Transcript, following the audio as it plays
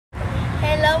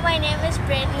Hello, my name is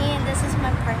Brittany and this is my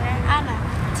partner Anna.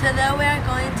 Today we are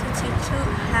going to teach you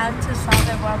how to solve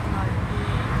a word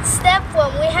problem. Step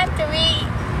 1, we have to read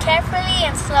carefully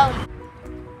and slowly.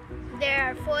 There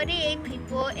are 48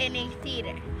 people in a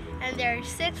theater and there are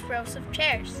 6 rows of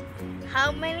chairs.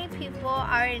 How many people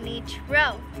are in each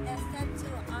row? Step 2,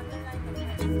 underline the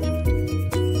text.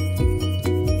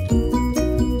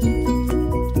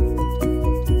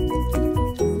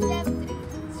 Step 3,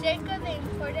 circle the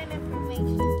important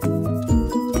information.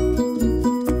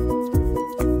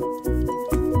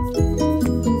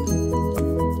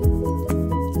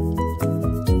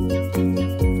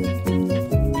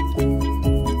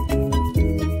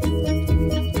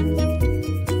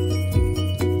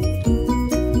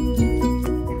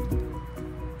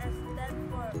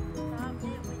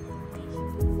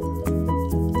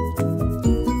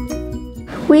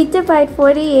 We divide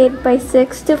 48 by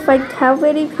 6 to find how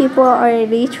many people are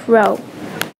in each row.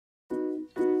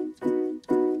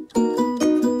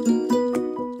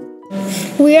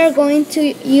 We are going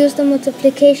to use the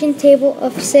multiplication table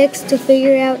of 6 to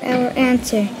figure out our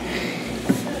answer.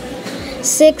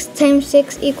 6 times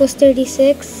 6 equals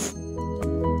 36.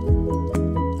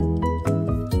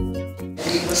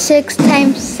 6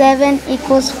 times 7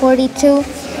 equals 42.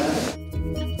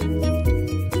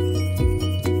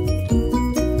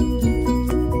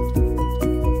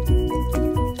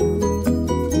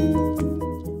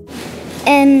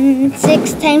 And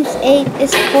 6 times 8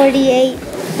 is 48.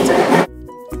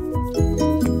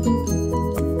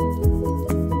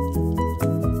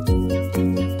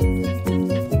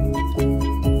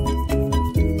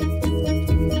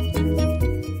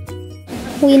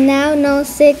 We now know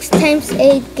 6 times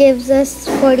 8 gives us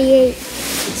 48.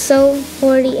 So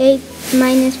 48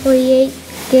 minus 48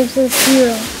 gives us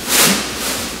 0.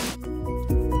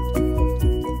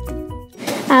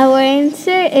 Our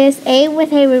answer is 8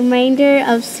 with a remainder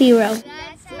of 0.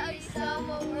 That's how you solve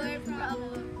a word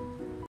problem.